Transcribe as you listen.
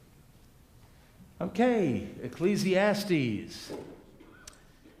Okay, Ecclesiastes.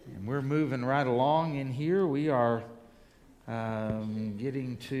 And we're moving right along in here. We are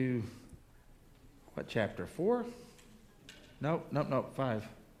getting to, what chapter? 4? Nope, 5.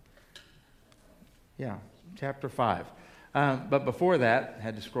 Yeah, chapter 5. But before that, I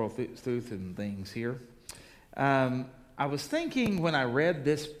had to scroll through some things here. I was thinking when I read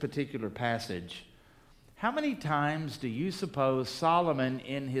this particular passage, how many times do you suppose Solomon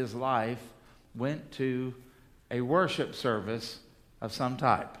in his life went to a worship service of some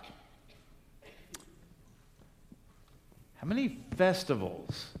type? How many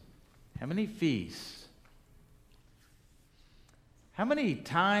festivals? How many feasts? How many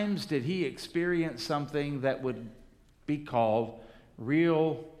times did he experience something that would be called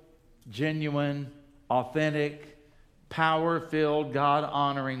real, genuine, authentic, power-filled,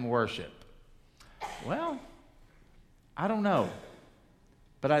 God-honoring worship? Well, I don't know.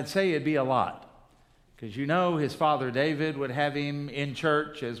 But I'd say it'd be a lot. Because you know his father David would have him in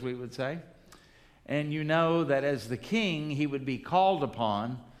church, as we would say. And you know that as the king, he would be called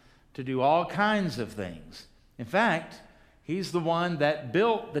upon to do all kinds of things. In fact, he's the one that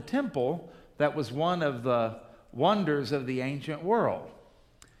built the temple that was one of the wonders of the ancient world.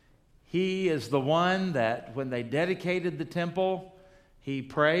 He is the one that when they dedicated the temple, he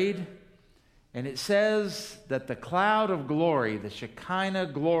prayed. And it says that the cloud of glory, the Shekinah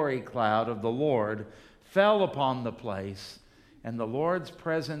glory cloud of the Lord, fell upon the place. And the Lord's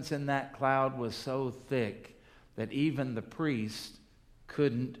presence in that cloud was so thick that even the priest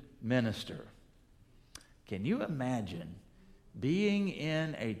couldn't minister. Can you imagine being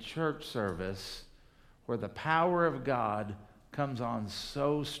in a church service where the power of God comes on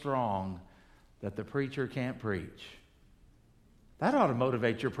so strong that the preacher can't preach? That ought to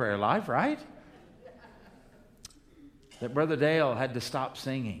motivate your prayer life, right? That Brother Dale had to stop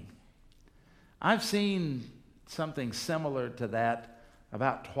singing. I've seen something similar to that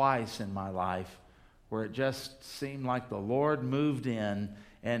about twice in my life, where it just seemed like the Lord moved in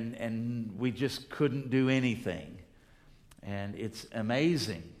and we just couldn't do anything. And it's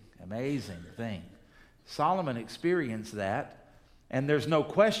amazing thing. Solomon experienced that, and there's no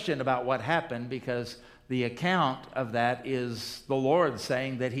question about what happened because the account of that is the Lord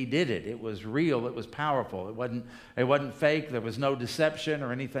saying that he did it. It was real. It was powerful. It wasn't fake. There was no deception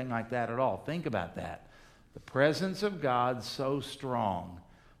or anything like that at all. Think about that. The presence of God so strong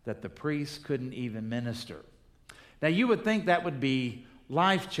that the priests couldn't even minister. Now, you would think that would be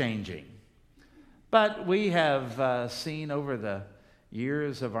life-changing. But we have seen over the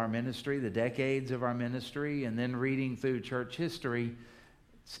years of our ministry, the decades of our ministry, and then reading through church history,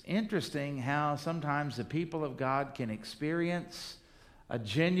 it's interesting how sometimes the people of God can experience a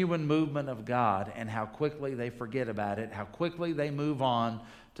genuine movement of God and how quickly they forget about it, how quickly they move on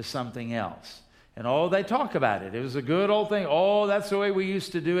to something else. And they talk about it. It was a good old thing. Oh, that's the way we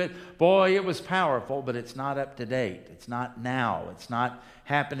used to do it. Boy, it was powerful, but it's not up to date. It's not now. It's not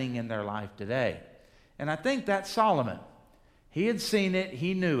happening in their life today. And I think that's Solomon. He had seen it.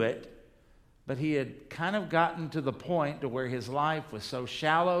 He knew it. But he had kind of gotten to the point to where his life was so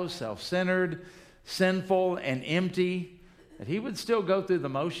shallow, self-centered, sinful, and empty that he would still go through the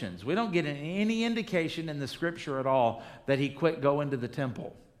motions. We don't get any indication in the scripture at all that he quit going to the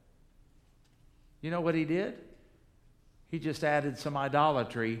temple. You know what he did? He just added some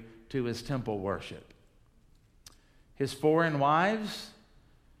idolatry to his temple worship. His foreign wives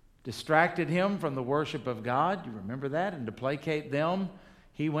distracted him from the worship of God. You remember that? And to placate them,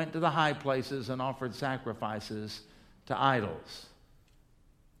 he went to the high places and offered sacrifices to idols.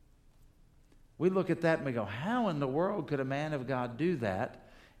 We look at that and we go, how in the world could a man of God do that?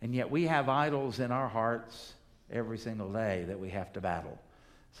 And yet we have idols in our hearts every single day that we have to battle.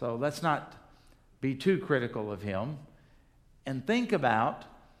 So let's not be too critical of him. And think about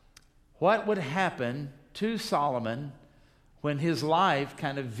what would happen to Solomon when his life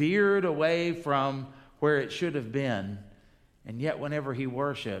kind of veered away from where it should have been. And yet whenever he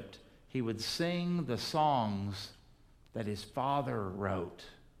worshiped, he would sing the songs that his father wrote.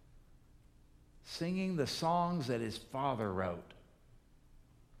 Singing the songs that his father wrote.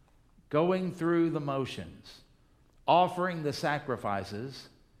 Going through the motions. Offering the sacrifices.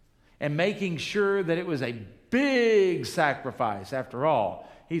 And making sure that it was a big sacrifice. After all,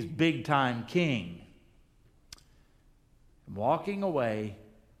 he's big-time king. Walking away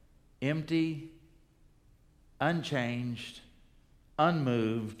empty, unchanged,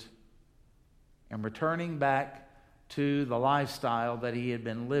 unmoved, and returning back to the lifestyle that he had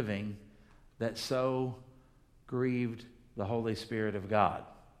been living that so grieved the Holy Spirit of God.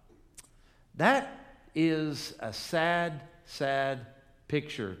 That is a sad, sad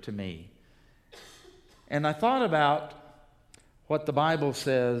picture to me. And I thought about what the Bible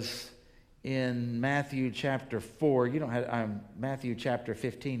says in Matthew chapter 4. You don't have Matthew chapter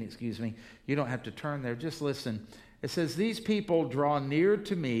 15, excuse me. You don't have to turn there. Just listen. It says, "These people draw near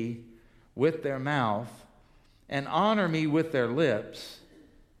to me with their mouth and honor me with their lips,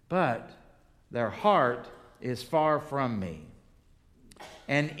 but their heart is far from me.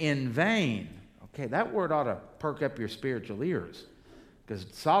 And in vain," okay, that word ought to perk up your spiritual ears, because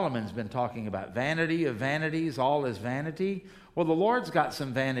Solomon's been talking about vanity of vanities, all is vanity. Well, the Lord's got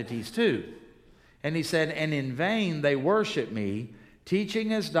some vanities too. And he said, "And in vain they worship me,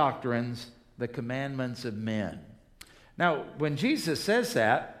 teaching as doctrines the commandments of men." Now, when Jesus says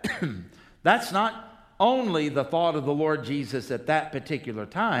that, that's not only the thought of the Lord Jesus at that particular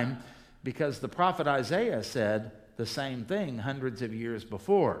time, because the prophet Isaiah said the same thing hundreds of years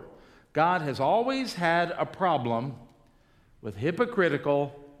before. God has always had a problem with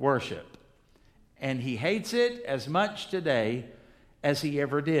hypocritical worship, and he hates it as much today as he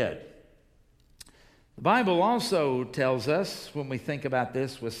ever did. The Bible also tells us, when we think about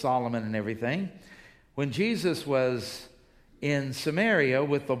this with Solomon and everything, when Jesus was in Samaria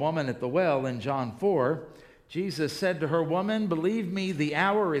with the woman at the well in John 4, Jesus said to her, "Woman, believe me, the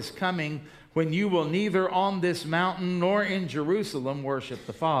hour is coming when you will neither on this mountain nor in Jerusalem worship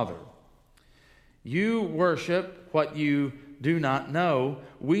the Father. You worship what you do not know.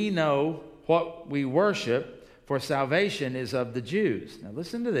 We know what we worship, for salvation is of the Jews." Now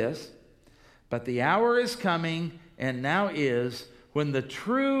listen to this. "But the hour is coming, and now is, when the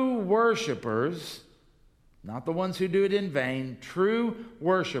true worshipers," not the ones who do it in vain, true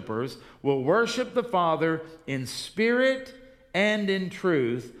worshipers "will worship the Father in spirit and in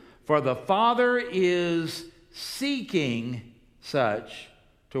truth, for the Father is seeking such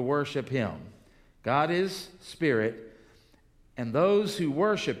to worship him." God is spirit, and those who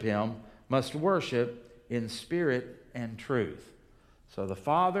worship him must worship in spirit and truth. So the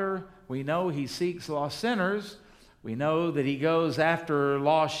Father, we know he seeks lost sinners. We know that he goes after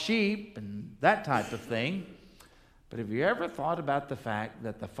lost sheep and that type of thing. But have you ever thought about the fact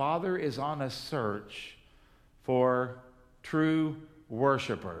that the Father is on a search for true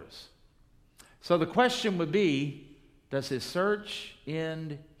worshipers? So the question would be, does his search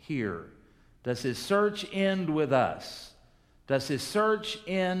end here? Does his search end with us? Does his search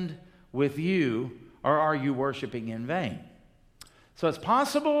end with you, or are you worshiping in vain? So it's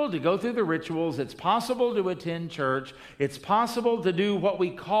possible to go through the rituals. It's possible to attend church. It's possible to do what we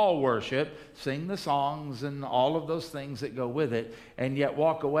call worship, sing the songs and all of those things that go with it, and yet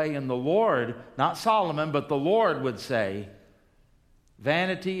walk away. And the Lord, not Solomon, but the Lord would say,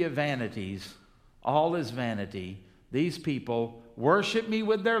 "Vanity of vanities, all is vanity. These people worship me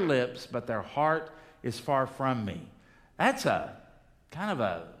with their lips, but their heart is far from me." That's a kind of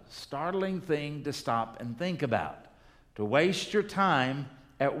a startling thing to stop and think about. To waste your time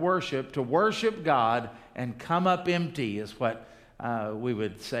at worship, to worship God and come up empty is what we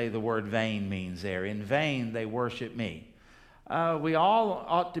would say the word vain means there. In vain they worship me. We all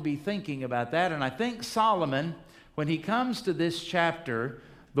ought to be thinking about that. And I think Solomon, when he comes to this chapter,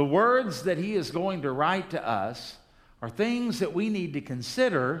 the words that he is going to write to us are things that we need to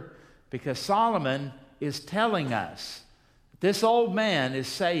consider, because Solomon is telling us, this old man is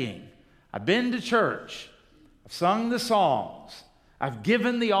saying, "I've been to church, I've sung the songs, I've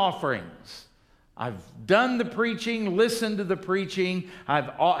given the offerings, I've done the preaching, listened to the preaching, I've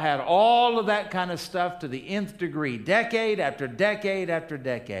had all of that kind of stuff to the nth degree, decade after decade after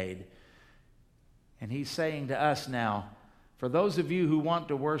decade." And he's saying to us now, for those of you who want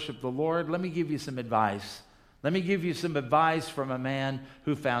to worship the Lord, let me give you some advice. Let me give you some advice from a man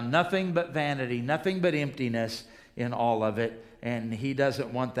who found nothing but vanity, nothing but emptiness in all of it, and he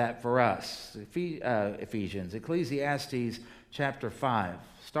doesn't want that for us. Ecclesiastes chapter 5.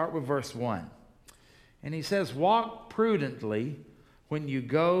 Start with verse 1. And he says, "Walk prudently when you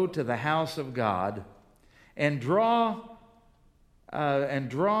go to the house of God, and draw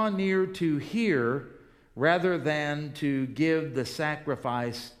near to hear rather than to give the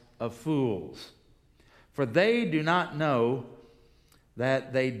sacrifice of fools. For they do not know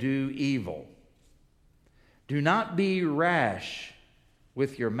that they do evil. Do not be rash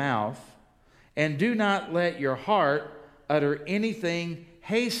with your mouth, and do not let your heart utter anything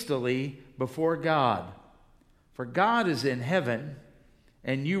hastily before God. For God is in heaven,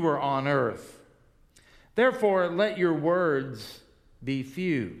 and you are on earth. Therefore, let your words be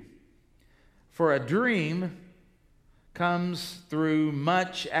few. For a dream comes through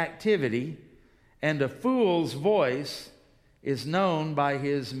much activity, and a fool's voice is known by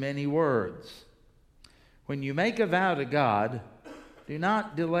his many words. When you make a vow to God, do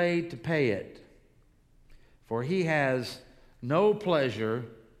not delay to pay it, for he has no pleasure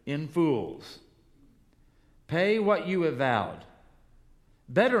in fools. Pay what you have vowed.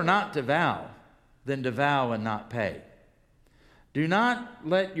 Better not to vow than to vow and not pay. Do not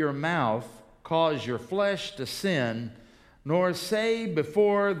let your mouth cause your flesh to sin, nor say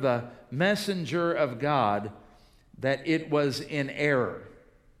before the messenger of God that it was in error.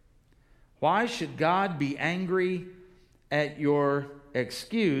 Why should God be angry at your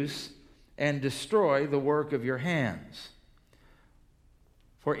excuse and destroy the work of your hands?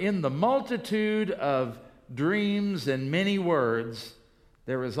 For in the multitude of dreams and many words,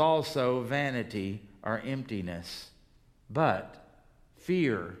 there is also vanity or emptiness. But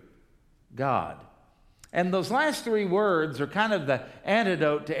fear God. And those last three words are kind of the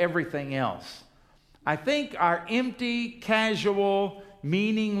antidote to everything else. I think our empty, casual,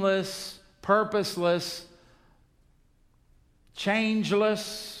 meaningless, purposeless,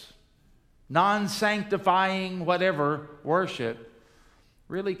 changeless, non-sanctifying, whatever worship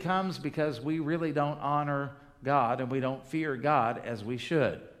really comes because we really don't honor God and we don't fear God as we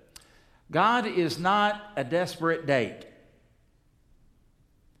should. God is not a desperate date.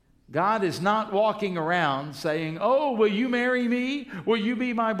 God is not walking around saying, "Oh, will you marry me? Will you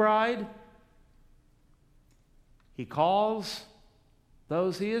be my bride?" He calls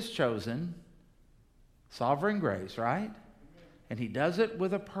those he has chosen, sovereign grace, right? And he does it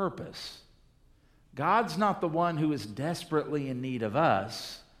with a purpose. God's not the one who is desperately in need of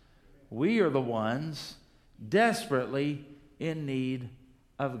us. We are the ones desperately in need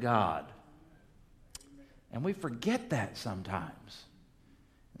of God. And we forget that sometimes.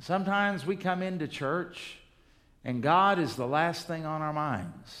 Sometimes we come into church and God is the last thing on our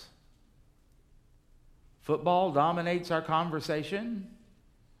minds. Football dominates our conversation.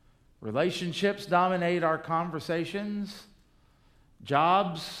 Relationships dominate our conversations.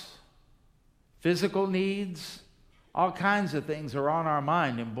 Jobs, physical needs, all kinds of things are on our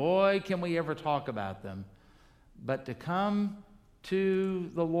mind. And boy, can we ever talk about them. But to come to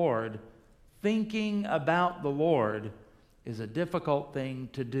the Lord, thinking about the Lord, is a difficult thing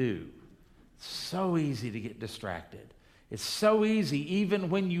to do. It's so easy to get distracted. It's so easy, even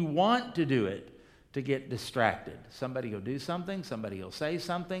when you want to do it, to get distracted. Somebody will do something, somebody will say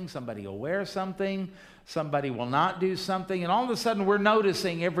something, somebody will wear something, somebody will not do something, and all of a sudden we're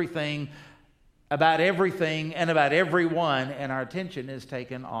noticing everything about everything and about everyone, and our attention is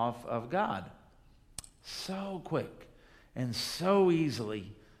taken off of God. So quick and so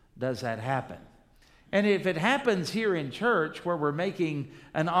easily does that happen. And if it happens here in church where we're making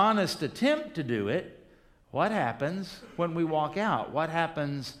an honest attempt to do it, what happens when we walk out? What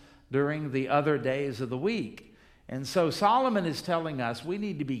happens during the other days of the week? And so Solomon is telling us we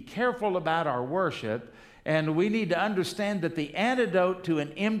need to be careful about our worship, and we need to understand that the antidote to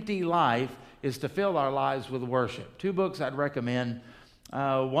an empty life is to fill our lives with worship. Two books I'd recommend.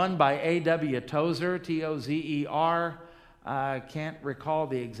 One by A.W. Tozer, T-O-Z-E-R. I can't recall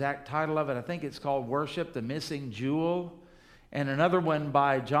the exact title of it. I think it's called Worship, the Missing Jewel. And another one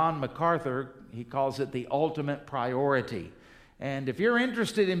by John MacArthur. He calls it The Ultimate Priority. And if you're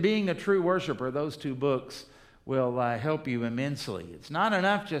interested in being a true worshiper, those two books will help you immensely. It's not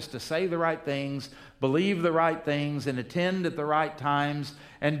enough just to say the right things, believe the right things, and attend at the right times,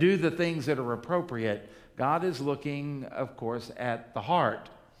 and do the things that are appropriate. God is looking, of course, at the heart.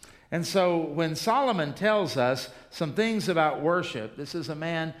 And so when Solomon tells us some things about worship, this is a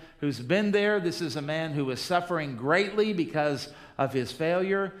man who's been there. This is a man who is suffering greatly because of his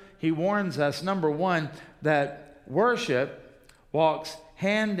failure. He warns us, number one, that worship walks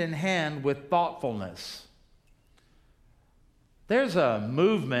hand in hand with thoughtfulness. There's a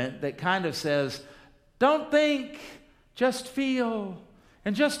movement that kind of says, don't think, just feel,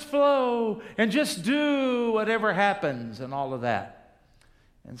 and just flow, and just do whatever happens, and all of that.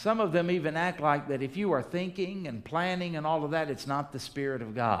 And some of them even act like that if you are thinking and planning and all of that, it's not the Spirit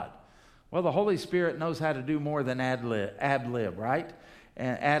of God. Well, the Holy Spirit knows how to do more than ad lib, right?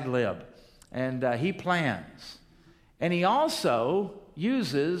 Ad lib. And he plans. And he also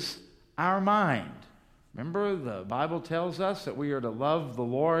uses our mind. Remember, the Bible tells us that we are to love the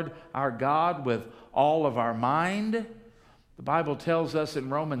Lord our God with all of our mind. The Bible tells us in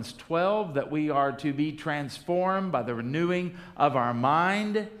Romans 12 that we are to be transformed by the renewing of our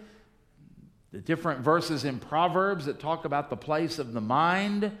mind. The different verses in Proverbs that talk about the place of the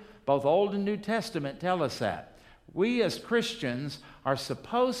mind, both Old and New Testament, tell us that. We as Christians are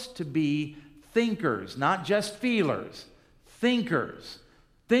supposed to be thinkers, not just feelers. Thinkers.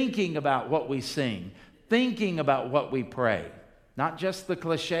 Thinking about what we sing. Thinking about what we pray. Not just the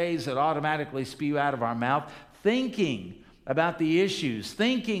cliches that automatically spew out of our mouth. Thinking about the issues,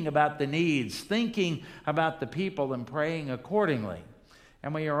 thinking about the needs, thinking about the people, and praying accordingly.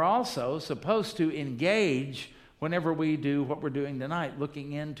 And we are also supposed to engage whenever we do what we're doing tonight,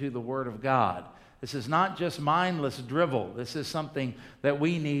 looking into the Word of God. This is not just mindless drivel. This is something that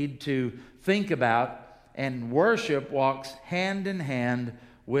we need to think about, and worship walks hand in hand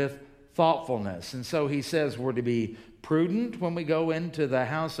with thoughtfulness. And so he says we're to be prudent when we go into the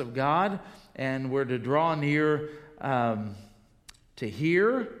house of God, and we're to draw near to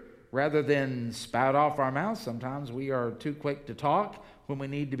hear rather than spout off our mouths. Sometimes we are too quick to talk when we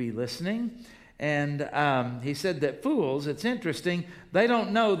need to be listening. And he said that fools, it's interesting, they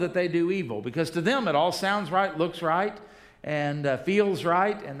don't know that they do evil, because to them it all sounds right, looks right, and feels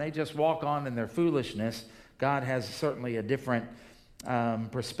right, and they just walk on in their foolishness. God has certainly a different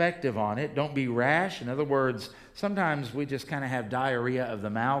perspective on it. Don't be rash. In other words, sometimes we just kind of have diarrhea of the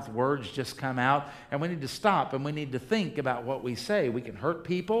mouth. Words just come out, and we need to stop, and we need to think about what we say. We can hurt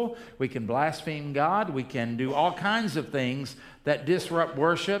people. We can blaspheme God. We can do all kinds of things that disrupt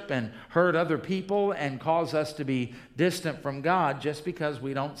worship and hurt other people and cause us to be distant from God, just because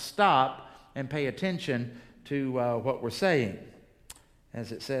we don't stop and pay attention to what we're saying.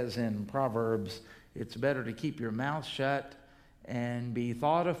 As it says in Proverbs, it's better to keep your mouth shut and be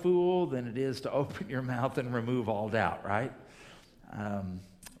thought a fool than it is to open your mouth and remove all doubt, right?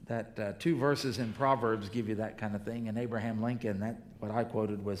 Two verses in Proverbs give you that kind of thing. And Abraham Lincoln, that what I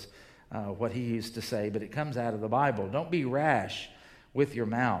quoted was what he used to say, but it comes out of the Bible. Don't be rash with your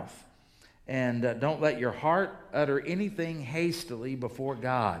mouth, and don't let your heart utter anything hastily before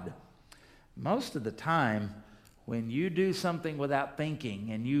God. Most of the time, when you do something without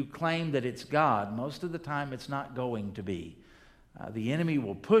thinking and you claim that it's God, most of the time it's not going to be. The enemy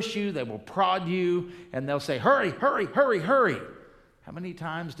will push you, they will prod you, and they'll say, hurry, hurry, hurry, hurry. How many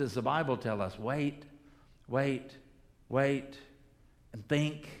times does the Bible tell us, wait, wait, wait, and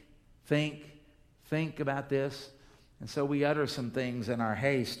think about this? And so we utter some things in our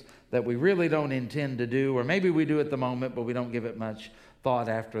haste that we really don't intend to do, or maybe we do at the moment, but we don't give it much thought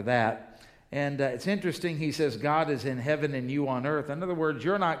after that. And it's interesting, he says, God is in heaven and you on earth. In other words,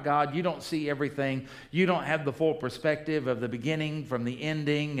 you're not God. You don't see everything. You don't have the full perspective of the beginning from the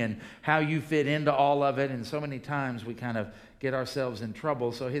ending and how you fit into all of it. And so many times we kind of get ourselves in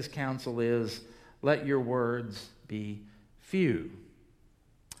trouble. So his counsel is, let your words be few.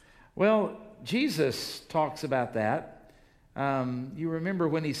 Well, Jesus talks about that. You remember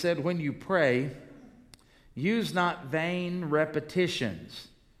when he said, when you pray, use not vain repetitions.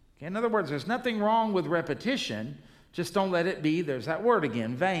 In other words, there's nothing wrong with repetition. Just don't let it be, there's that word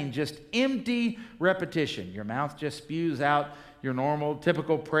again, vain, just empty repetition. Your mouth just spews out your normal,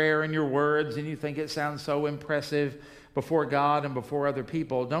 typical prayer and your words, and you think it sounds so impressive before God and before other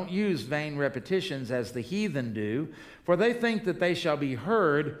people. Don't use vain repetitions as the heathen do, for they think that they shall be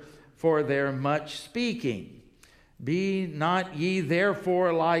heard for their much speaking. Be not ye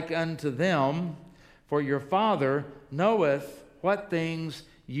therefore like unto them, for your Father knoweth what things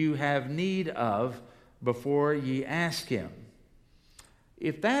you have need of before ye ask him.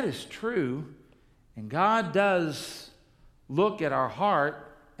 If that is true, and God does look at our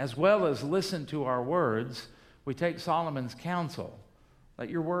heart as well as listen to our words, we take Solomon's counsel. Let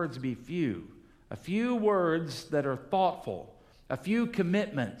your words be few. A few words that are thoughtful. A few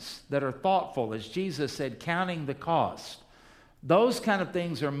commitments that are thoughtful, as Jesus said, counting the cost. Those kind of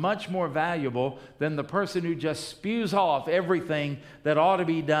things are much more valuable than the person who just spews off everything that ought to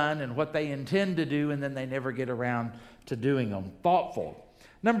be done and what they intend to do, and then they never get around to doing them. Thoughtful.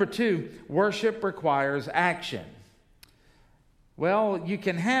 Number 2, worship requires action. Well, you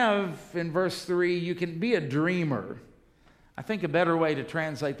can have, in verse 3, you can be a dreamer. I think a better way to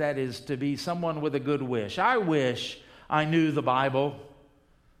translate that is to be someone with a good wish. I wish I knew the Bible.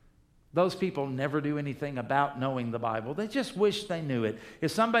 Those people never do anything about knowing the Bible. They just wish they knew it.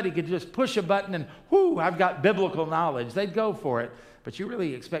 If somebody could just push a button and, whoo, I've got biblical knowledge, they'd go for it. But you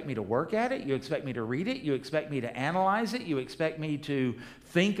really expect me to work at it? You expect me to read it? You expect me to analyze it? You expect me to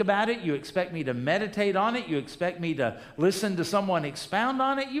think about it? You expect me to meditate on it? You expect me to listen to someone expound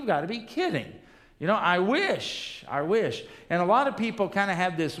on it? You've got to be kidding. You know, I wish. And a lot of people kind of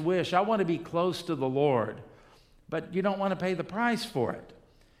have this wish, I want to be close to the Lord. But you don't want to pay the price for it.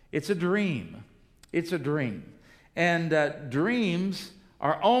 It's a dream. It's a dream. And dreams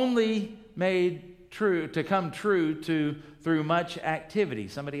are only made true, to come true through much activity.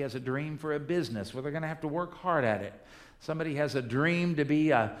 Somebody has a dream for a business where they're going to have to work hard at it. Somebody has a dream to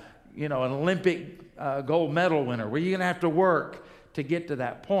be an Olympic gold medal winner where you're going to have to work to get to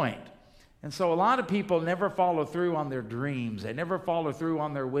that point. And so a lot of people never follow through on their dreams. They never follow through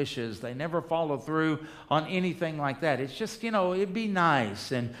on their wishes. They never follow through on anything like that. It's just, it'd be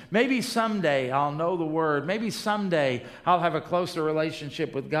nice. And maybe someday I'll know the Word. Maybe someday I'll have a closer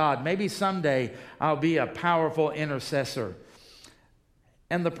relationship with God. Maybe someday I'll be a powerful intercessor.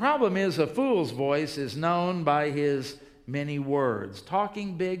 And the problem is, a fool's voice is known by his many words.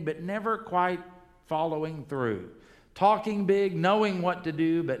 Talking big, but never quite following through. Talking big, knowing what to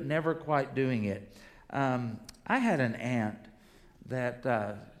do, but never quite doing it. I had an aunt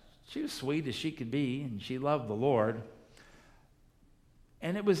that she was sweet as she could be, and she loved the Lord.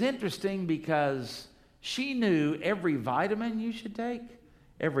 And it was interesting because she knew every vitamin you should take,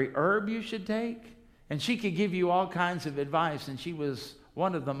 every herb you should take, and she could give you all kinds of advice. And she was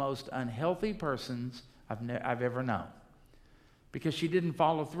one of the most unhealthy persons I've ever known, because she didn't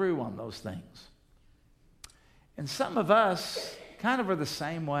follow through on those things. And some of us kind of are the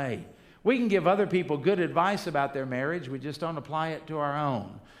same way. We can give other people good advice about their marriage. We just don't apply it to our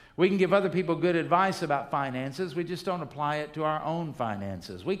own. We can give other people good advice about finances. We just don't apply it to our own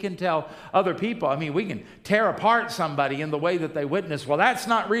finances. We can tell other people, we can tear apart somebody in the way that they witness. Well, that's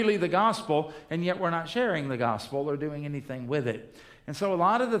not really the gospel, and yet we're not sharing the gospel or doing anything with it. And so a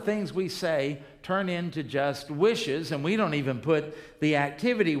lot of the things we say turn into just wishes, and we don't even put the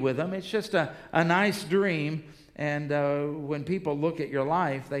activity with them. It's just a nice dream. And when people look at your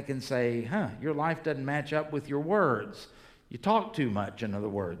life, they can say, your life doesn't match up with your words. You talk too much, in other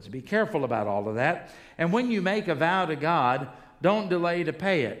words. Be careful about all of that. And when you make a vow to God, don't delay to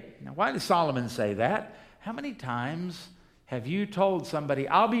pay it. Now, why does Solomon say that? How many times have you told somebody,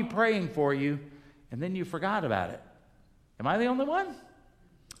 I'll be praying for you, and then you forgot about it? Am I the only one?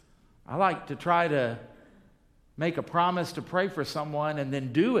 I like to try to make a promise to pray for someone and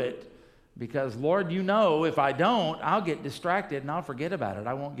then do it, because, Lord, if I don't, I'll get distracted and I'll forget about it.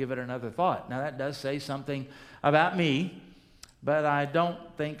 I won't give it another thought. Now, that does say something about me, but I don't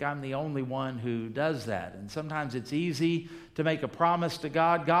think I'm the only one who does that. And sometimes it's easy to make a promise to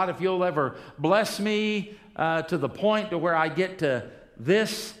God. God, if you'll ever bless me to the point to where I get to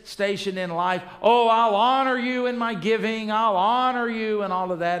this station in life, I'll honor you in my giving. I'll honor you and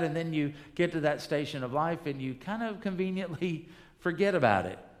all of that. And then you get to that station of life and you kind of conveniently forget about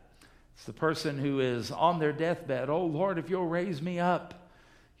it. It's the person who is on their deathbed. Oh, Lord, if you'll raise me up,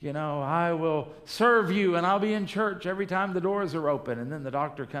 I will serve you and I'll be in church every time the doors are open. And then the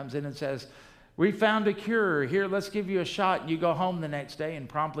doctor comes in and says, we found a cure. Here, let's give you a shot. And you go home the next day and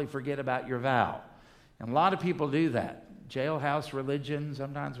promptly forget about your vow. And a lot of people do that. Jailhouse religion,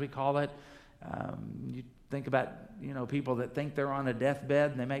 sometimes we call it. You think about, people that think they're on a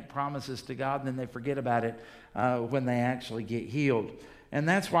deathbed and they make promises to God and then they forget about it when they actually get healed. And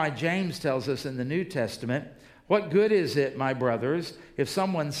that's why James tells us in the New Testament, what good is it, my brothers, if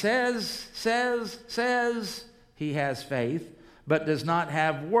someone says he has faith, but does not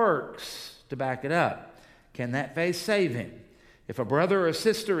have works to back it up? Can that faith save him? If a brother or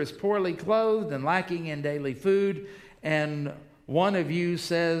sister is poorly clothed and lacking in daily food, and one of you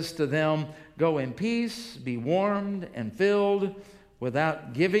says to them, go in peace, be warmed and filled,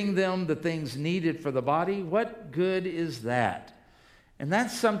 without giving them the things needed for the body, what good is that? And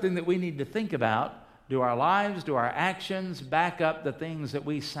that's something that we need to think about. Do our lives, do our actions back up the things that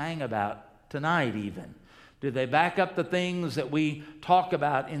we sang about tonight even? Do they back up the things that we talk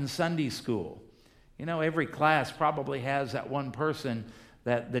about in Sunday school? Every class probably has that one person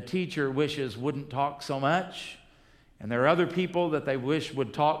that the teacher wishes wouldn't talk so much. And there are other people that they wish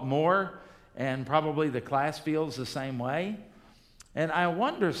would talk more, and probably the class feels the same way. And I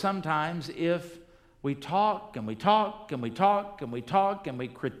wonder sometimes if we talk and we talk and we talk and we talk and we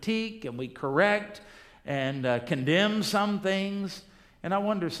critique and we correct and condemn some things. And I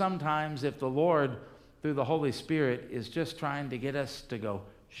wonder sometimes if the Lord, through the Holy Spirit, is just trying to get us to go,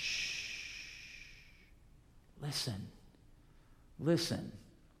 shh, listen.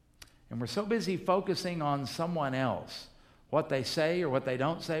 And we're so busy focusing on someone else, what they say or what they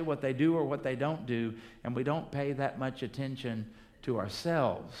don't say, what they do or what they don't do, and we don't pay that much attention to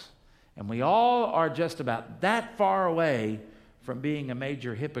ourselves. And we all are just about that far away from being a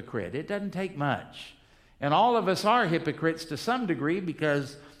major hypocrite. It doesn't take much. And all of us are hypocrites to some degree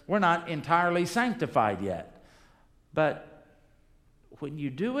because we're not entirely sanctified yet. But when you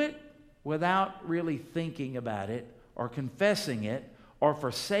do it without really thinking about it or confessing it or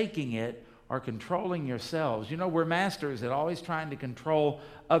forsaking it or controlling yourselves, we're masters at always trying to control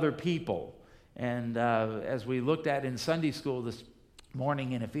other people. And as we looked at in Sunday school this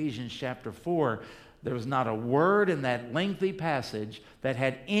morning in Ephesians chapter 4, there was not a word in that lengthy passage that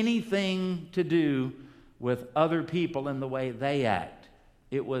had anything to do with other people and the way they act.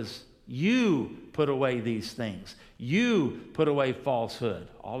 It was You put away these things. You put away falsehood.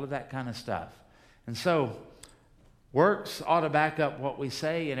 All of that kind of stuff. And so, works ought to back up what we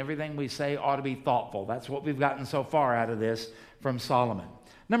say, and everything we say ought to be thoughtful. That's what we've gotten so far out of this from Solomon.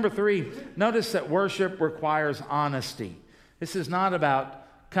 Number 3, notice that worship requires honesty. This is not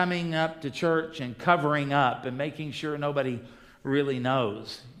about coming up to church and covering up and making sure nobody really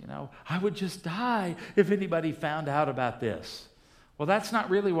knows. You know, I would just die if anybody found out about this. Well, that's not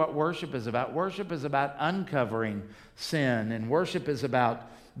really what worship is about. Worship is about uncovering sin, and worship is about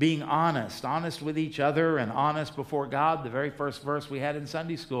being honest with each other and honest before God. The very first verse we had in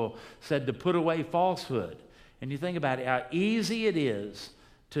Sunday school said to put away falsehood. And you think about it, how easy it is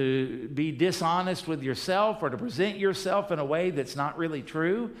to be dishonest with yourself or to present yourself in a way that's not really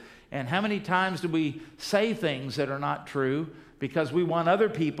true. And how many times do we say things that are not true because we want other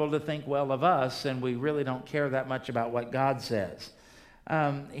people to think well of us, and we really don't care that much about what God says.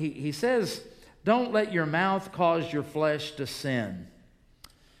 He says, don't let your mouth cause your flesh to sin.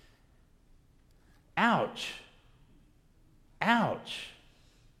 Ouch. Ouch.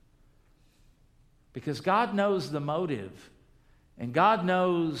 Because God knows the motive, and God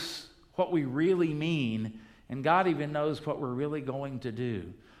knows what we really mean, and God even knows what we're really going to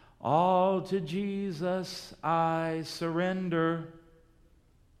do. All to Jesus I surrender.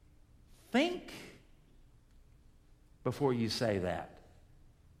 Think before you say that.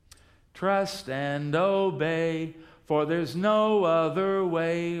 Trust and obey, for there's no other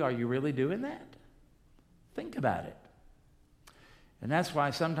way. Are you really doing that? Think about it. And that's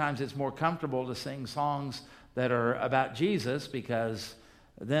why sometimes it's more comfortable to sing songs that are about Jesus, because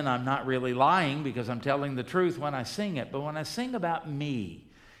then I'm not really lying, because I'm telling the truth when I sing it. But when I sing about me,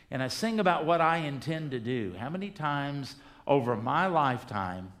 and I sing about what I intend to do, how many times over my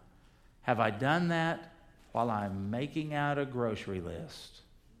lifetime have I done that while I'm making out a grocery list?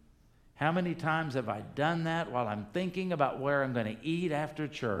 How many times have I done that while I'm thinking about where I'm going to eat after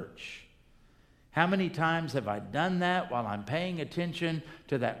church? How many times have I done that while I'm paying attention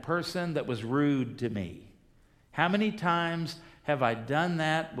to that person that was rude to me? How many times have I done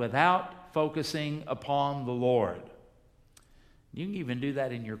that without focusing upon the Lord? You can even do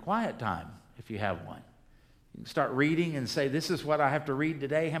that in your quiet time if you have one. You can start reading and say, this is what I have to read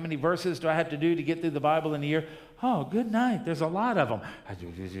today. How many verses do I have to do to get through the Bible in a year? Oh, good night. There's a lot of them.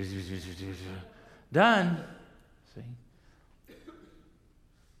 Done. See?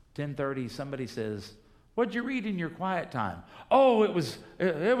 10:30, somebody says, what'd you read in your quiet time? Oh, it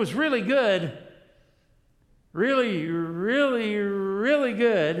was really good. Really, really, really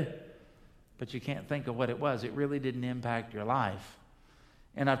good. But you can't think of what it was. It really didn't impact your life.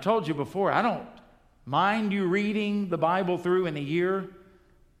 And I've told you before, I don't mind you reading the Bible through in a year,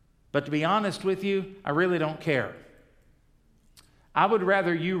 but to be honest with you, I really don't care. I would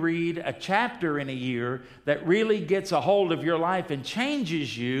rather you read a chapter in a year that really gets a hold of your life and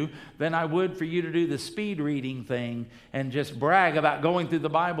changes you than I would for you to do the speed reading thing and just brag about going through the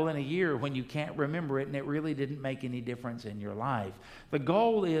Bible in a year when you can't remember it and it really didn't make any difference in your life. The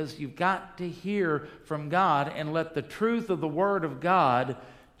goal is you've got to hear from God and let the truth of the Word of God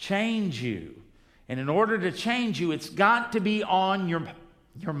change you. And in order to change you, it's got to be on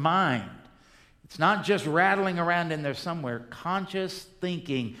your mind. It's not just rattling around in there somewhere. Conscious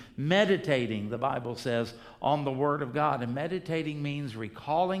thinking, meditating, the Bible says, on the Word of God. And meditating means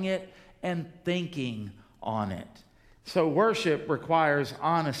recalling it and thinking on it. So worship requires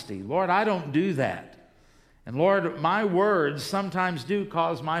honesty. Lord, I don't do that. And Lord, my words sometimes do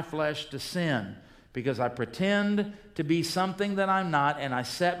cause my flesh to sin because I pretend to be something that I'm not, and I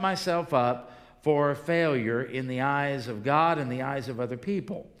set myself up for failure in the eyes of God and the eyes of other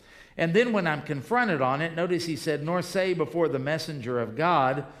people. And then when I'm confronted on it, notice he said, nor say before the messenger of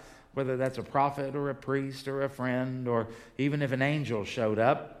God, whether that's a prophet or a priest or a friend, or even if an angel showed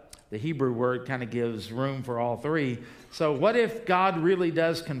up. The Hebrew word kind of gives room for all three. So what if God really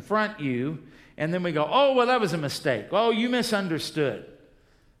does confront you, and then we go, oh, well, that was a mistake. Oh, you misunderstood.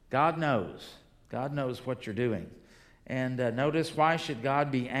 God knows. God knows what you're doing. And notice, why should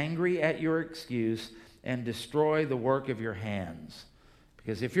God be angry at your excuse and destroy the work of your hands?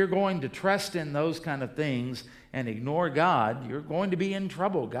 Because if you're going to trust in those kind of things and ignore God, you're going to be in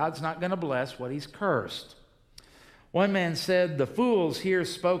trouble. God's not going to bless what he's cursed. One man said, the fools here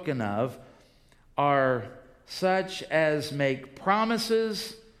spoken of are such as make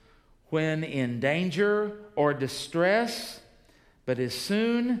promises when in danger or distress, but as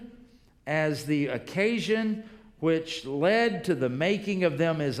soon as the occasion which led to the making of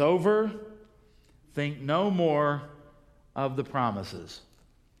them is over, think no more of the promises.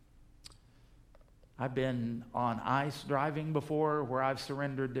 I've been on ice driving before where I've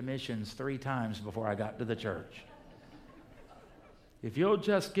surrendered to missions 3 times before I got to the church. If you'll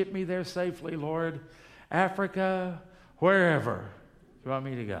just get me there safely, Lord, Africa, wherever you want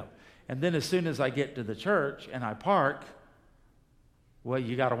me to go. And then as soon as I get to the church and I park, well,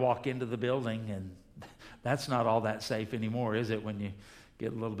 you got to walk into the building, and that's not all that safe anymore, is it, when you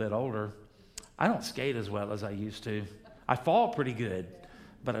get a little bit older? I don't skate as well as I used to. I fall pretty good,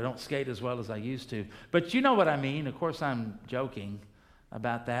 but I don't skate as well as I used to. But you know what I mean. Of course, I'm joking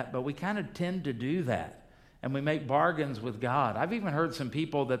about that, but we kind of tend to do that. And we make bargains with God. I've even heard some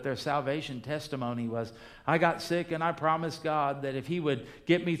people that their salvation testimony was, I got sick and I promised God that if he would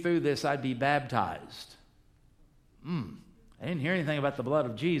get me through this, I'd be baptized. I didn't hear anything about the blood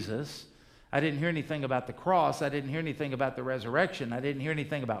of Jesus. I didn't hear anything about the cross. I didn't hear anything about the resurrection. I didn't hear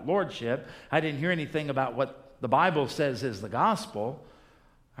anything about lordship. I didn't hear anything about what the Bible says is the gospel.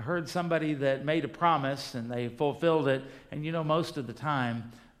 I heard somebody that made a promise and they fulfilled it. And you know, most of the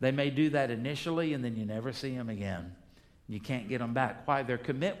time, they may do that initially, and then you never see them again. You can't get them back. Why? Their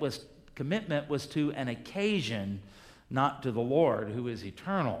commitment was to an occasion, not to the Lord, who is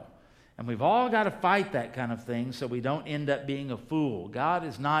eternal. And we've all got to fight that kind of thing so we don't end up being a fool. God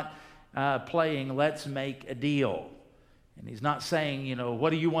is not playing let's make a deal. And he's not saying, you know, what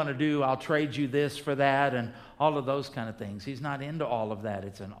do you want to do? I'll trade you this for that, and all of those kind of things. He's not into all of that.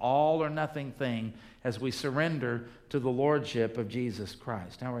 It's an all or nothing thing as we surrender to the lordship of Jesus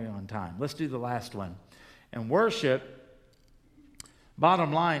Christ. How are we on time? Let's do the last one. And worship,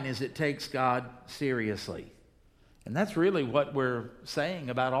 bottom line is it takes God seriously. And that's really what we're saying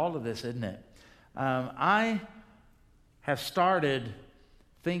about all of this, isn't it? I have started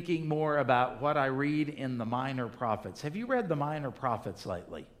thinking more about what I read in the Minor Prophets. Have you read the Minor Prophets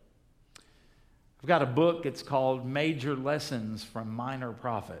lately? I've got a book, it's called Major Lessons from Minor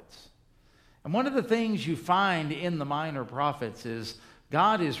Prophets. And one of the things you find in the Minor Prophets is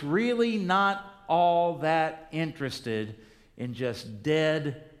God is really not all that interested in just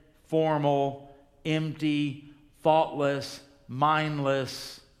dead, formal, empty, thoughtless,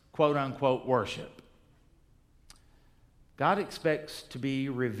 mindless, quote-unquote worship. God expects to be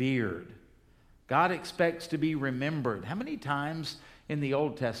revered. God expects to be remembered. How many times in the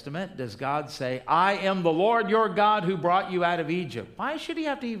Old Testament does God say, I am the Lord your God who brought you out of Egypt? Why should he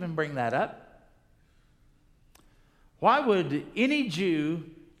have to even bring that up? Why would any Jew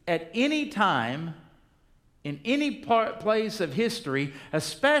at any time, in any place of history,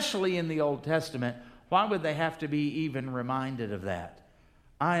 especially in the Old Testament, why would they have to be even reminded of that?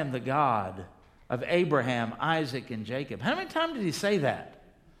 I am the God of Abraham, Isaac, and Jacob. How many times did he say that?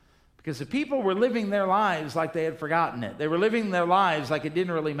 Because the people were living their lives like they had forgotten it. They were living their lives like it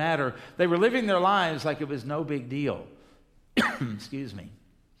didn't really matter. They were living their lives like it was no big deal. Excuse me.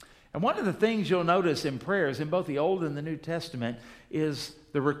 And one of the things you'll notice in prayers in both the Old and the New Testament is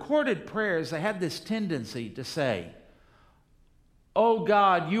the recorded prayers, they had this tendency to say, Oh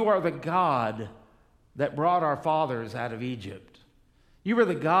God, you are the God that brought our fathers out of Egypt. You are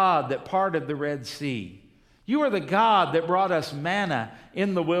the God that parted the Red Sea. You are the God that brought us manna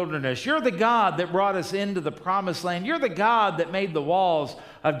in the wilderness. You're the God that brought us into the promised land. You're the God that made the walls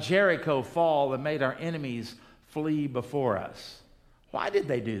of Jericho fall and made our enemies flee before us. Why did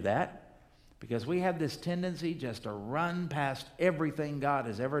they do that? Because we have this tendency just to run past everything God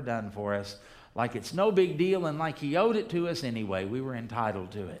has ever done for us like it's no big deal and like he owed it to us anyway. We were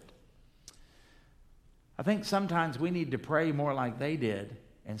entitled to it. I think sometimes we need to pray more like they did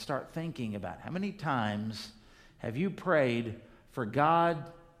and start thinking about how many times have you prayed for God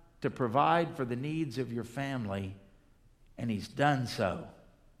to provide for the needs of your family, and he's done so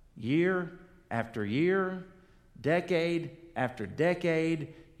year after year, decade after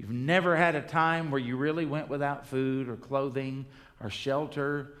decade. You've never had a time where you really went without food or clothing or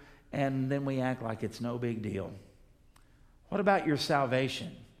shelter, and then we act like it's no big deal. What about your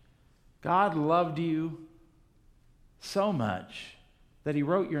salvation? God loved you so much that he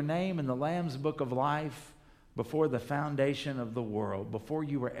wrote your name in the Lamb's Book of Life before the foundation of the world, before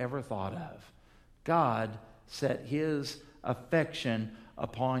you were ever thought of. God set his affection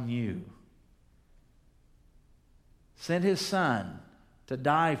upon you. Sent his son to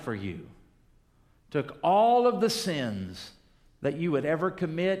die for you. Took all of the sins that you would ever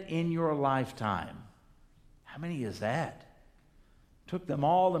commit in your lifetime. How many is that? Took them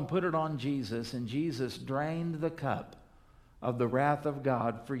all and put it on Jesus, and Jesus drained the cup of the wrath of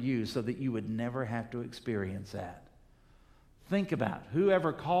God for you so that you would never have to experience that. Think about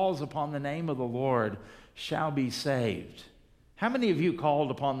whoever calls upon the name of the Lord shall be saved. How many of you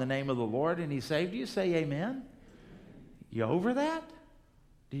called upon the name of the Lord and he saved you? Say amen. You over that?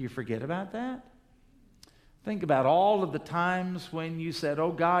 Do you forget about that? Think about all of the times when you said,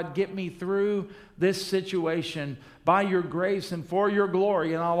 oh God, get me through this situation by your grace and for your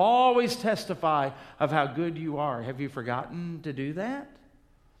glory, and I'll always testify of how good you are. Have you forgotten to do that?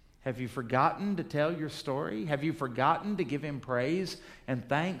 Have you forgotten to tell your story? Have you forgotten to give him praise and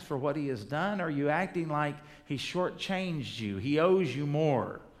thanks for what he has done? Are you acting like he shortchanged you? He owes you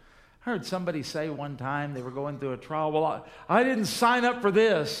more. I heard somebody say one time they were going through a trial, well, I didn't sign up for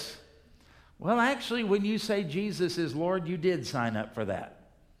this. Well, actually, when you say Jesus is Lord, you did sign up for that.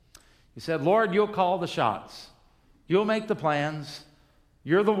 You said, Lord, you'll call the shots. You'll make the plans.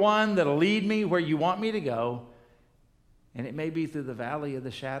 You're the one that'll lead me where you want me to go. And it may be through the valley of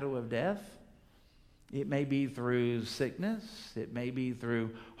the shadow of death. It may be through sickness. It may be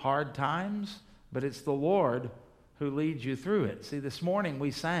through hard times. But it's the Lord who leads you through it. See, this morning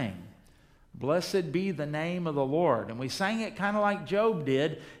we sang, blessed be the name of the Lord. And we sang it kind of like Job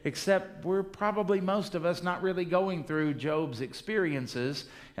did, except we're probably, most of us, not really going through Job's experiences.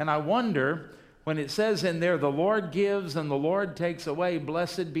 And I wonder, when it says in there, the Lord gives and the Lord takes away,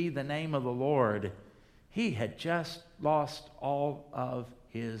 blessed be the name of the Lord, he had just lost all of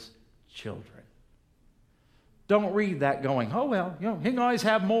his children. Don't read that going, oh, well, he can always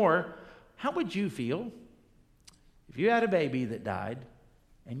have more. How would you feel if you had a baby that died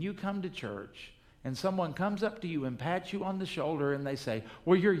and you come to church and someone comes up to you and pats you on the shoulder and they say,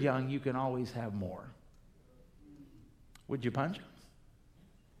 well, you're young, you can always have more? Would you punch them?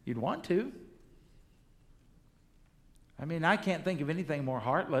 You'd want to. I mean, I can't think of anything more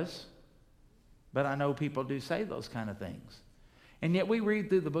heartless, but I know people do say those kind of things. And yet we read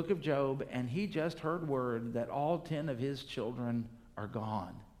through the book of Job, and he just heard word that all 10 of his children are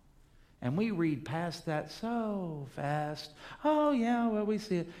gone. And we read past that so fast. Oh, yeah, well, we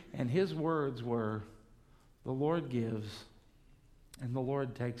see it. And his words were, the Lord gives and the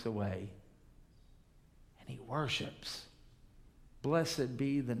Lord takes away. And he worships. Blessed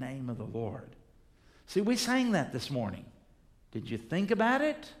be the name of the Lord. See, we sang that this morning. Did you think about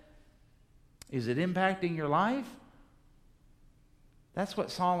it? Is it impacting your life? That's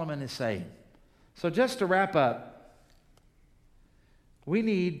what Solomon is saying. So just to wrap up, we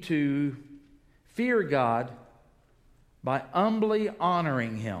need to fear God by humbly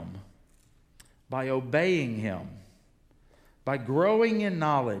honoring him, by obeying him, by growing in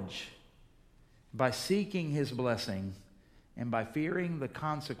knowledge, by seeking his blessing, and by fearing the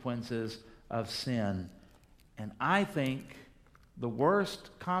consequences of sin. And I think the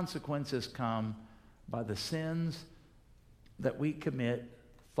worst consequences come by the sins that we commit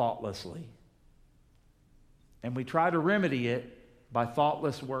thoughtlessly. And we try to remedy it by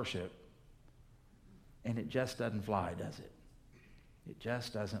thoughtless worship. And it just doesn't fly, does it? It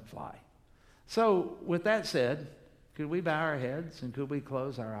just doesn't fly. So, with that said, could we bow our heads and could we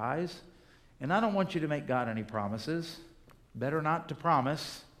close our eyes? And I don't want you to make God any promises. Better not to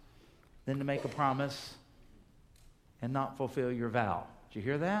promise than to make a promise and not fulfill your vow. Did you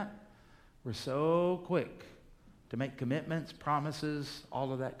hear that? We're so quick to make commitments, promises,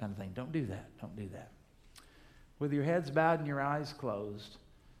 all of that kind of thing. Don't do that. Don't do that. With your heads bowed and your eyes closed,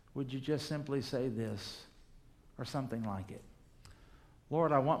 would you just simply say this or something like it?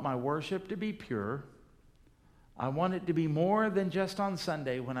 Lord, I want my worship to be pure. I want it to be more than just on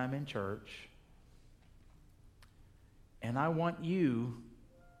Sunday when I'm in church. And I want you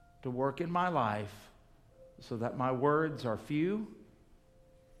to work in my life so that my words are few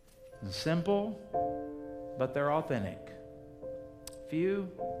and simple, but they're authentic. Few,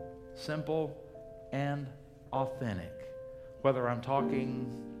 simple, and authentic. Whether I'm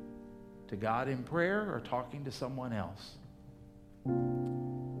talking to God in prayer or talking to someone else.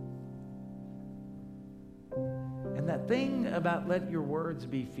 And that thing about let your words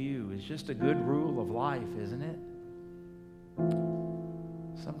be few is just a good rule of life, isn't it?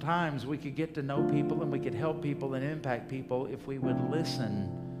 Sometimes we could get to know people and we could help people and impact people if we would listen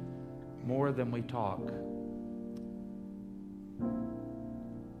more than we talk.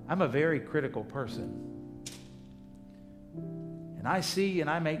 I'm a very critical person. And I see and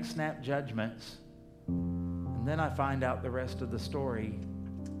I make snap judgments. And then I find out the rest of the story.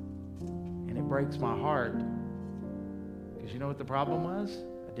 And it breaks my heart. Because you know what the problem was?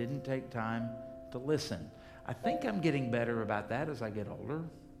 I didn't take time to listen. I think I'm getting better about that as I get older.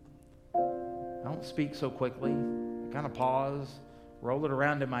 I don't speak so quickly. I kind of pause, roll it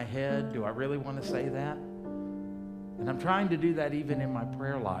around in my head. Do I really want to say that? And I'm trying to do that even in my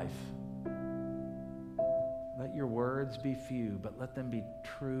prayer life. Let your words be few, but let them be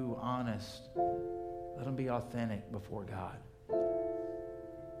true, honest. Let them be authentic before God.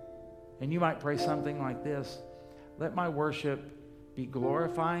 And you might pray something like this. Let my worship be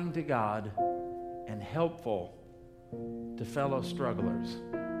glorifying to God and helpful to fellow strugglers.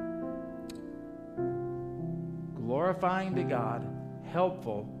 Glorifying to God,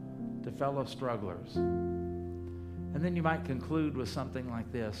 helpful to fellow strugglers. And then you might conclude with something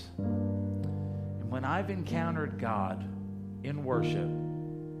like this. And when I've encountered God in worship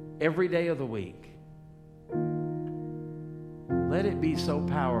every day of the week, let it be so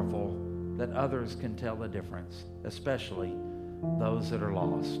powerful that others can tell the difference, especially those that are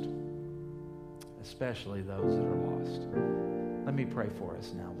lost. Especially those that are lost. Let me pray for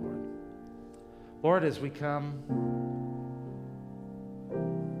us now, Lord. Lord, as we come,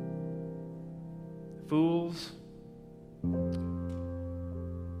 fools,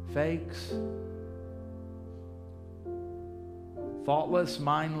 fakes, thoughtless,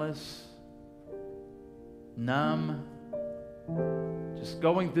 mindless, numb, just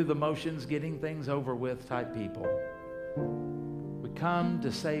going through the motions, getting things over with type people. We come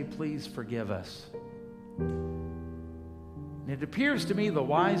to say, please forgive us. And it appears to me the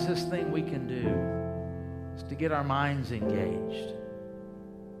wisest thing we can do is to get our minds engaged.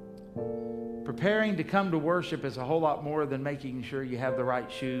 Preparing to come to worship is a whole lot more than making sure you have the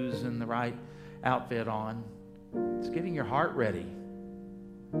right shoes and the right outfit on. It's getting your heart ready.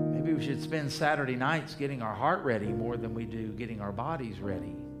 Maybe we should spend Saturday nights getting our heart ready more than we do getting our bodies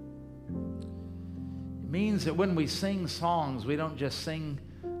ready. It means that when we sing songs, we don't just sing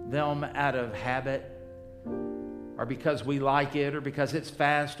them out of habit or because we like it or because it's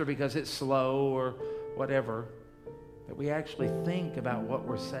fast or because it's slow or whatever. That we actually think about what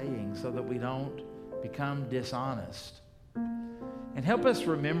we're saying so that we don't become dishonest. And help us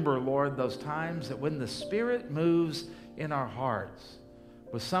remember, Lord, those times that when the Spirit moves in our hearts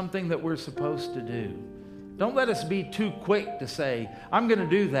with something that we're supposed to do, don't let us be too quick to say, I'm going to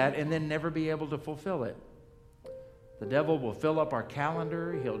do that, and then never be able to fulfill it. The devil will fill up our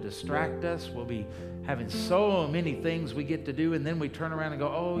calendar. He'll distract us. We'll be having so many things we get to do, and then we turn around and go,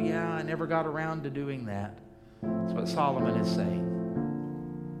 oh yeah, I never got around to doing that. That's what Solomon is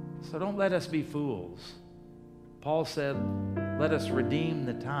saying. So don't let us be fools. Paul said, let us redeem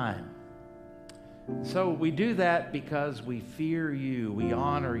the time. So we do that because we fear you, we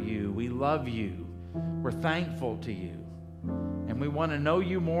honor you, we love you, we're thankful to you. And we want to know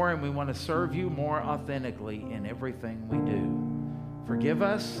you more and we want to serve you more authentically in everything we do. Forgive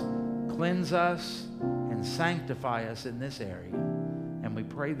us, cleanse us, and sanctify us in this area. And we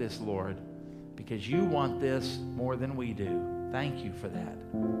pray this, Lord, because you want this more than we do. Thank you for that.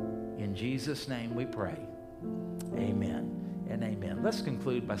 In Jesus' name we pray. Amen and amen. Let's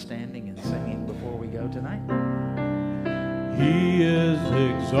conclude by standing and singing before we go tonight. He is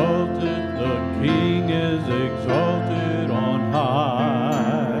exalted, the King is exalted on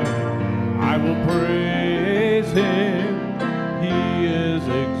high. I will praise him. He is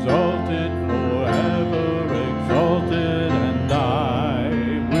exalted, forever exalted, and I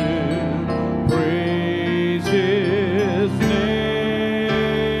will praise his name.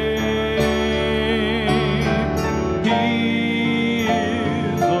 He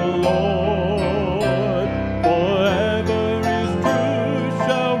is the Lord, forever his truth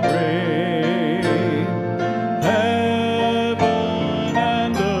shall reign. Heaven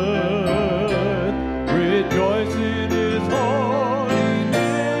and earth rejoice in his holy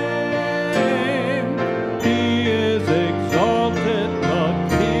name. He is exalted, the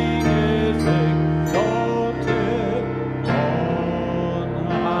King is exalted on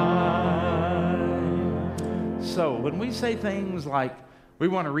high. So when we say things like we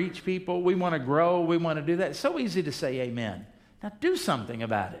want to reach people, we want to grow, we want to do that, it's so easy to say amen. Now do something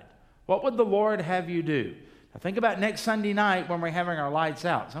about it. What would the Lord have you do? Now think about next Sunday night when we're having our lights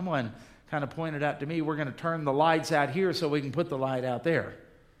out. Someone kind of pointed out to me, we're going to turn the lights out here so we can put the light out there.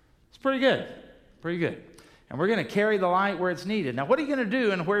 It's pretty good. Pretty good. And we're going to carry the light where it's needed. Now what are you going to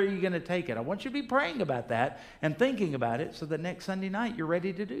do and where are you going to take it? I want you to be praying about that and thinking about it so that next Sunday night you're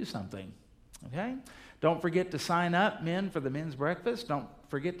ready to do something. Okay? Don't forget to sign up, men, for the men's breakfast. Don't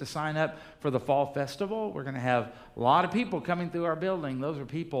forget to sign up for the fall festival. We're going to have a lot of people coming through our building. Those are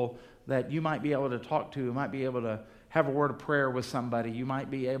people that you might be able to talk to, you might be able to have a word of prayer with somebody. You might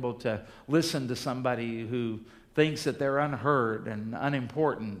be able to listen to somebody who thinks that they're unheard and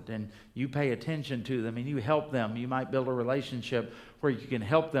unimportant, and you pay attention to them and you help them. You might build a relationship where you can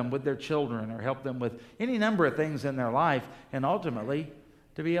help them with their children or help them with any number of things in their life, and ultimately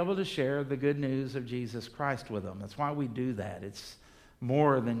to be able to share the good news of Jesus Christ with them. That's why we do that. It's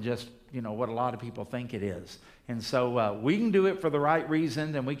more than just, what a lot of people think it is. And so we can do it for the right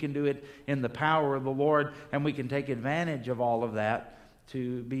reasons, and we can do it in the power of the Lord, and we can take advantage of all of that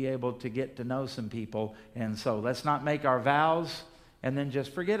to be able to get to know some people. And so let's not make our vows and then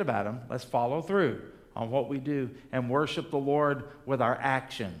just forget about them. Let's follow through on what we do and worship the Lord with our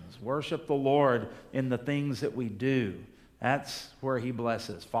actions. Worship the Lord in the things that we do. That's where He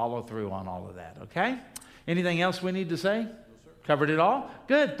blesses. Follow through on all of that, okay? Anything else we need to say? Covered it all?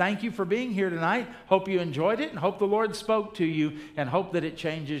 Good. Thank you for being here tonight. Hope you enjoyed it and hope the Lord spoke to you and hope that it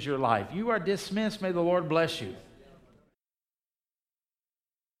changes your life. You are dismissed. May the Lord bless you.